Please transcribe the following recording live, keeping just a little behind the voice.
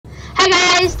Hi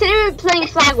guys, today we're playing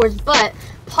Flag Wars, but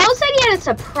Paul said he had a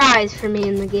surprise for me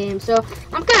in the game, so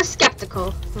I'm kind of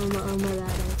skeptical on what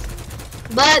that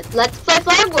is. But let's play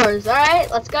Flag Wars, alright?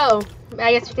 Let's go.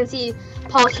 I guess you can see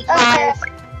Paul's surprise.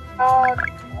 Okay.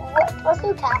 Let's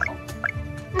do castle.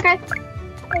 Okay.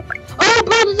 Oh,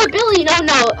 bro, there's a Billy!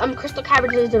 No, Crystal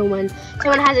Cabbage is gonna win.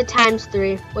 Someone has a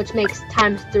 ×3, which makes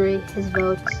 ×3 his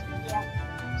votes.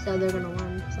 Yeah. So they're gonna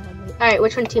win, sadly. Alright,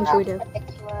 which one team should we do?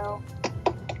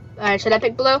 Alright, should I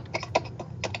pick blue?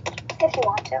 If you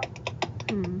want to.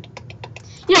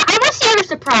 You know, I want to see your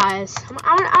surprise.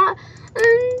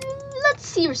 Let's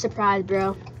see your surprise,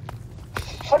 bro.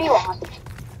 What do you want?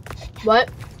 What?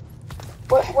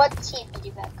 What team did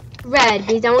you pick? Red,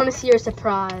 because I want to see your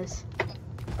surprise,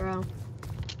 bro.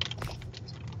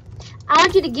 I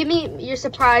want you to give me your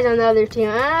surprise on the other team.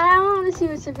 I want to see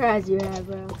what surprise you have,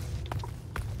 bro.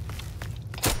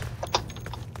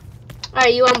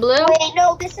 Alright, you want blue? Wait,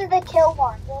 no, this is the kill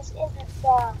one. This isn't the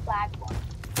flag one.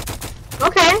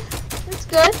 Okay, that's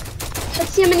good. Let's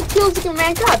see how many kills you can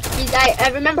rank up. Because I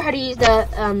remember how to use the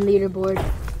leaderboard.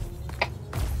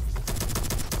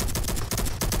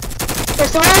 So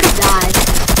someone already died.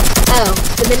 Oh,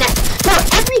 the minute. No,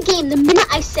 every game, the minute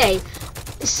I say,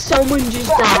 someone just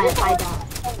died, I die.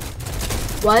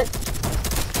 What?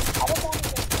 I just want to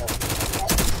get killed.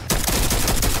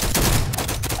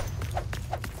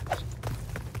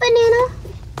 Banana.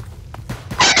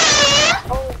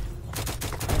 Oh,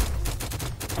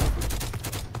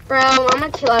 Bro, I'm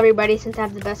gonna kill everybody since I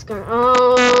have the best gun.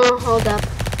 Oh, hold up.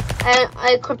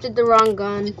 I equipped the wrong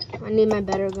gun. I need my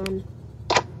better gun.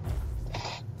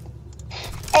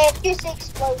 hey, if you see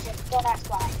explosion, don't ask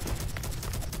why.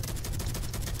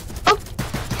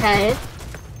 Okay.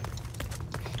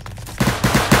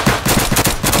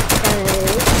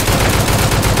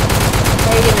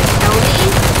 Are you gonna kill me?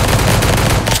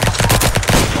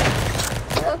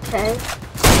 Okay.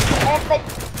 And then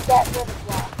get rid of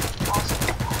that.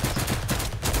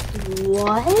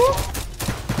 What?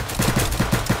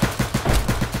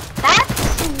 That's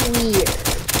weird.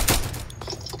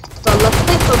 So let's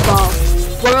play football.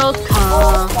 World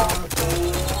Cup.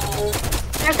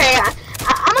 Okay,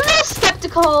 I'm a little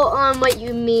skeptical on what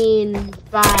you mean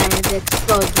by the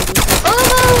explosion.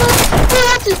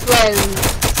 Let's just let him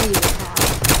see what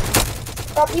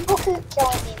happens. But people keep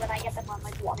killing me when I get them on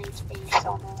like 1 HP, so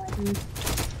annoying.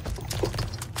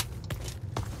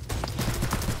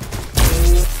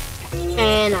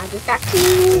 And I just got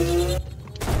killed.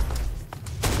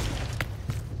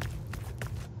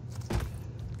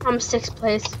 I'm 6th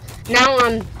place. Now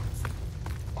I'm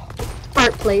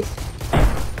 3rd place.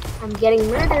 I'm getting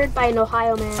murdered by an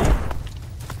Ohio man.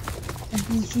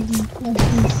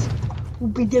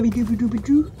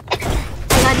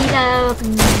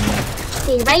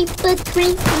 Stay right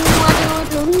between I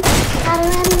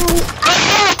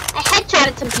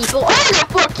headshotted some people. Oh, I got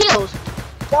 4 kills.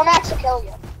 Don't actually kill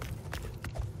you.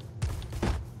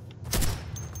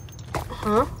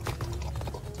 Huh?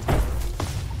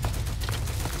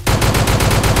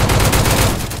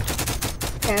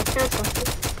 Okay, that's kind of sucky.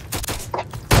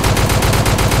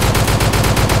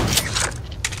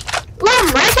 Well, I'm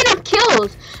racking up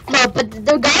kills. No, but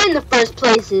the guy in the first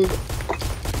place is...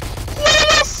 He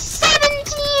has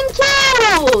 17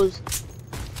 kills!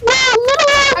 Wow,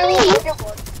 little old me!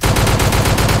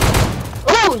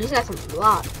 Oh, you got some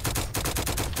lot.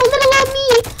 Oh, little old me!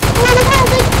 Only has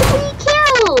like 3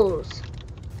 kills!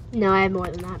 No, I have more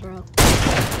than that, bro. I'm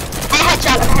a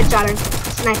headshotter.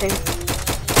 Sniping.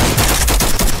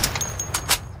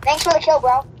 Thanks for the kill,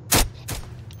 bro.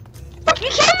 You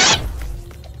killed me?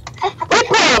 Wait, I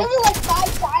bro. only like 5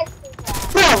 times now.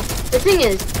 Bro, the thing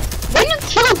is, when you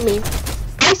killed me,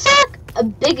 I saw a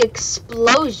big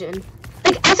explosion.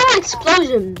 Like, I saw an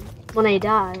explosion when I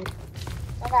died.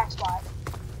 Don't ask why.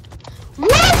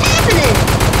 What is happening?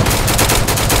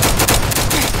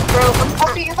 Bro,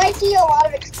 Also, you might see a lot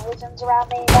of explosions around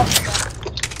me. That's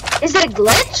good. is it a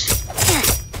glitch?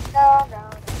 No.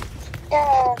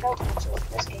 Yeah, no glitches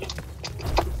this game.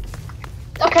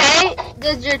 Okay,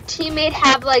 does your teammate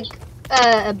have, like,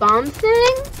 a bomb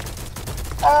thing?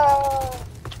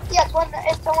 Yeah,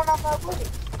 it's the one on the movie.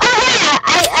 Oh, yeah,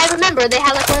 I remember. They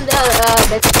had, like, one of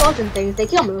the explosion things. They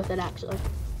killed me with it, actually.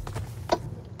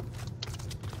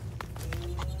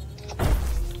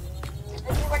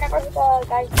 Did you remember who the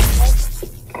guy's name was?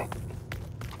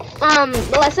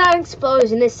 Well, I saw an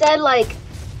explosion. It said, like,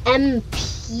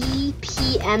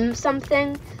 PM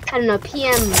something. I don't know,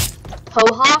 PM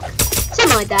Pohawk?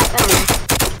 Something like that. I don't know.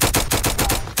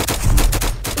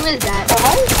 Who is that?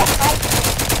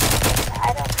 I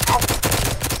don't have.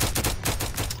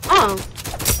 Oh.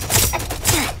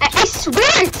 I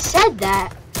swear it said that.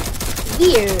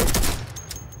 Weird.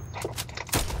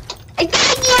 I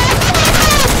got you!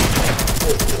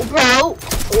 Bro,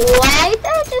 why did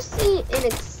I just see an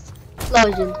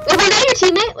explosion? Wait, was that your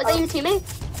teammate? Was that your teammate?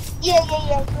 Yeah. He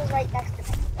was right next to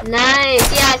me. Nice.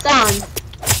 Yeah, I saw him.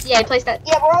 Yeah, I placed that.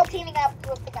 Yeah, we're all teaming up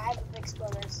with the guys with the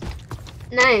exploders.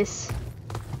 Nice.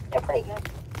 They're pretty good.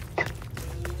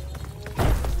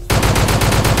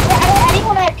 Yeah, I didn't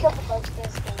want to kill the most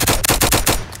this game.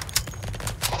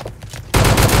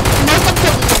 Most of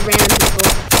them are random people.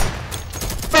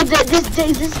 But this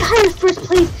guy in first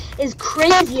place is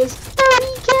crazy. He has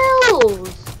 30 kills.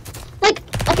 Like,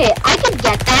 okay, I could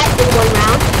get that in one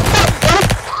round, but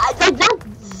like not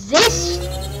this,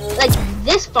 like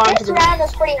this far This into the round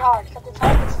is pretty hard because the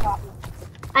target's problem.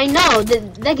 I know,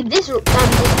 like this area.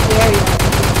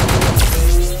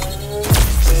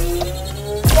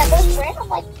 Yeah, there's random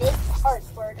like big parts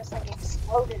where it just like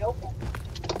exploded open.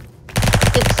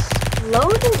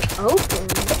 Exploded open.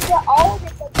 It's all of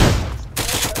it like exploded open.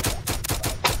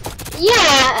 Yeah,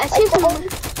 I see Like the some. only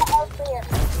people out there.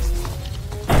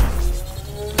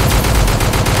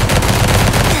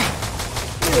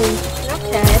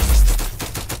 Okay.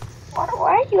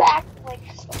 Why are you acting like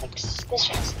so like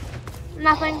suspicious?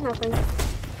 Nothing.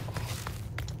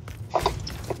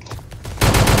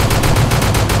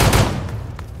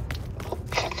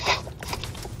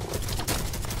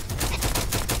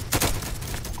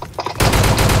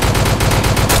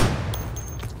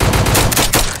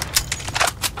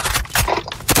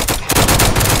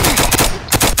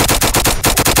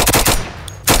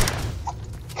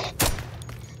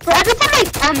 For every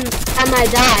time I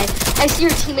die, I see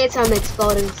your teammates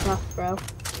exploding stuff, bro.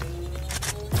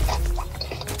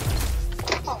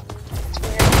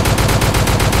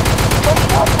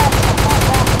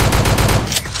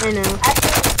 I know.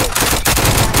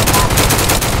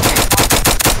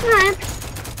 Alright.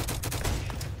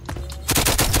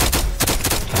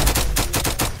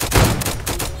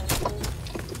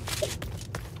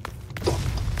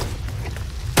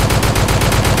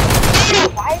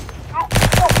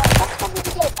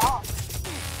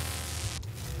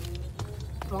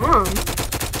 Bomb?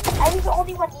 I was the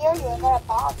only one near you and got a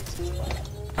bomb.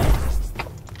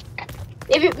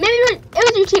 Maybe it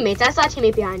was your teammates. I saw a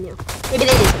teammate behind you. Maybe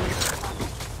they did something.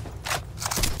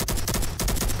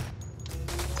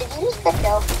 Did you just get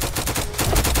killed?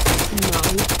 No.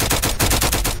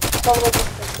 Somebody just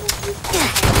killed you.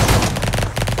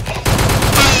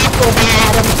 Apple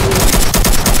Adam.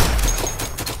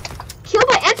 Killed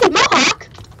by Anti-Mohawk?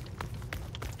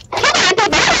 Killed by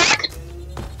Anti-Mohawk?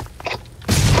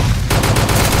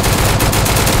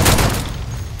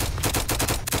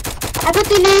 I put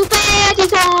the new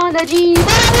patches on the Jeep.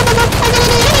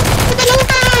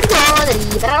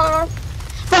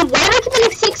 But why do I keep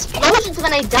like 6 explosions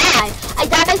when I die? I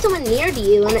die by someone near to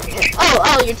you, and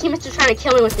oh, your team is just trying to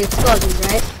kill me with the explosions,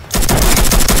 right?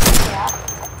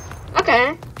 Yeah.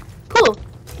 Okay, cool.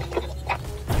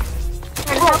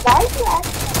 Oh, why is you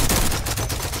acting?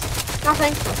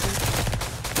 Nothing.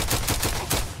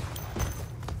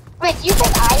 Wait, do you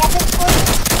think I have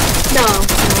explosions? No.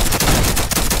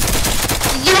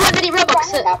 You don't have any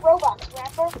Robux. I got Robux,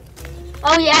 remember?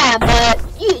 Oh yeah, but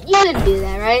you didn't do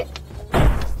that, right?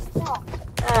 No.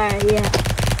 Alright, yeah.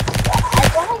 I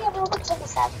don't get Robux on the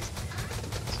 7th.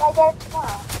 So I get it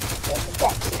tomorrow. It's the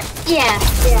 6th. Yeah.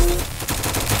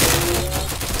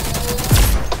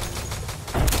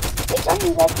 It's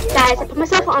only like you. Guys, I put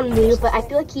myself on mute, but I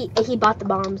feel like he bought the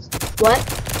bombs. What?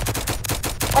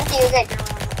 What do you get?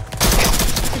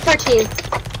 13.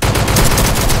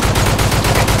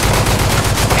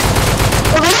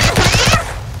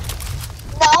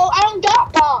 No, I don't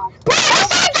got bombs.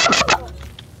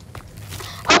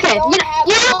 Okay, you know,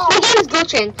 the game is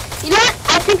glitching. You know what?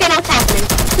 I think I know what's happening.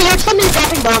 So your team is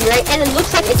dropping bombs, right? And it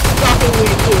looks like it's dropping near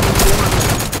you.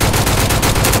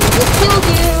 I just killed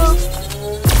you.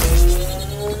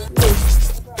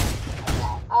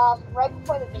 Right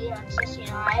before the video, it's just, you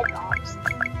know, I had bombs.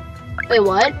 Wait,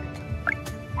 what?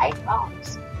 I had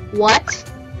bombs. What?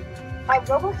 My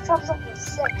Robux comes up to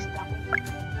 6, though.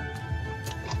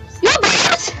 You have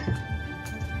bombs?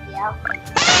 Yeah.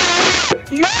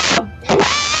 You have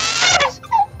bombs?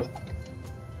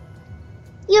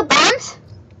 You have bombs?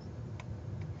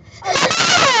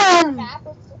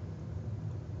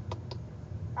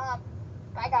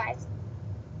 Bye guys.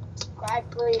 Subscribe,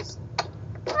 please.